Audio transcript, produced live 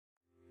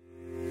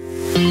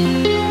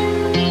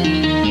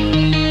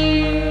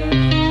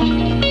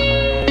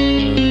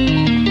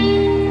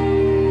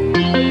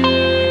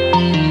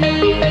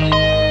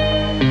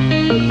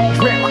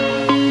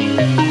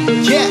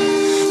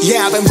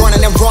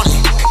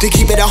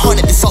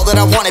it's all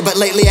that I wanted, but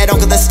lately I don't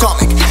get the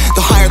stomach.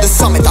 The higher the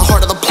summit, the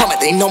harder the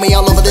plummet. They know me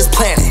all over this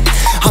planet.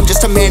 I'm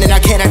just a man and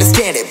I can't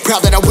understand it.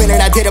 Proud that I win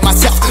and I did it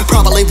myself.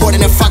 Probably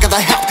wouldn't if I got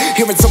the help.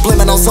 Hearing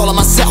subliminals all on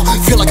myself.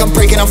 Feel like I'm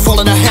breaking, I'm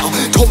falling to hell.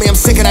 Told me I'm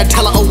sick and I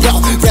tell her, oh well.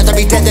 Rather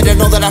be dead than to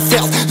know that I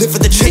failed. Live for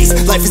the chase,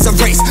 life is a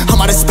race.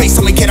 I'm out of space,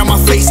 I'ma get on my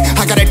face.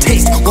 I got a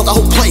taste, well the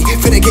whole play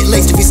finna get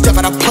laced if you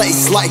step out of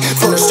place. Like,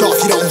 first off,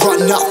 you don't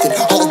run nothing.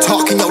 All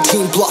talking, no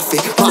team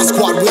bluffing. My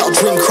squad, we all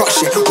dream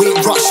crushing. We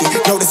ain't rushing,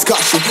 no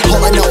discussion.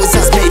 All I know is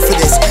I was made for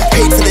this.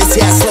 Paid for this,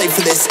 yeah, slave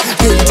for this.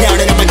 Been down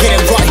and I'ma get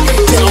it right.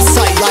 Dead on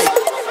sight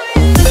like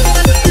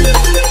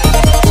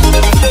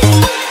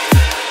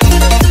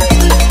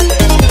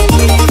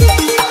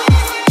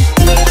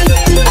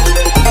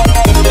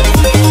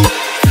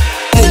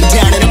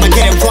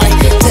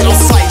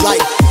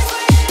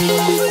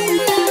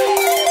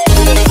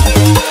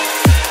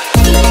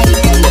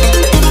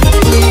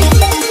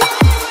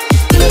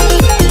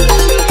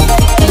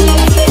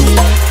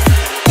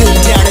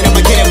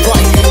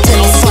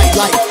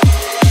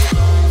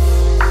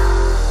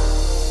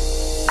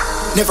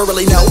never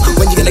really know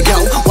when you're gonna go.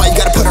 Why you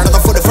gotta put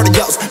another foot in front of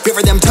yours?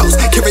 Bury them toes,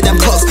 carry them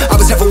close. I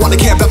was never one to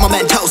care about my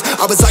mentos.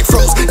 I was like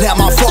froze, now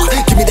I'm on fire.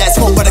 Give me that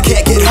smoke, but I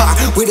can't get high.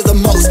 We do the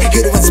most,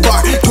 here to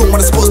inspire. Doing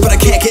what I'm supposed, but I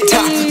can't get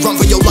tired. Run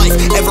for your life,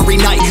 every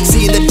night.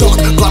 See in the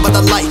dark, blind by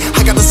the light.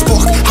 I got the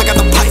spark, I got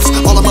the pipes.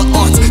 All of my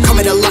arts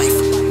coming to life.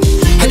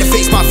 Had to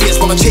face my fears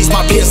while I chased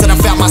my peers, and I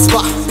found my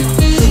spot.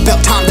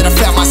 About time that I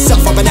found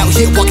myself. I've been out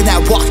here walking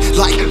that walk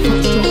like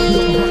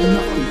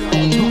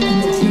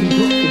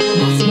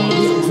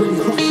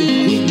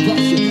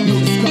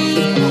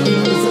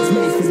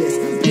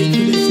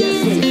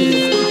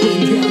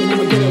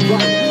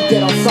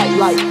get on sight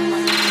like.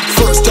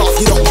 First off,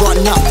 you don't run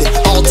nothing.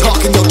 All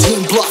talking, no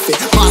team bluffing.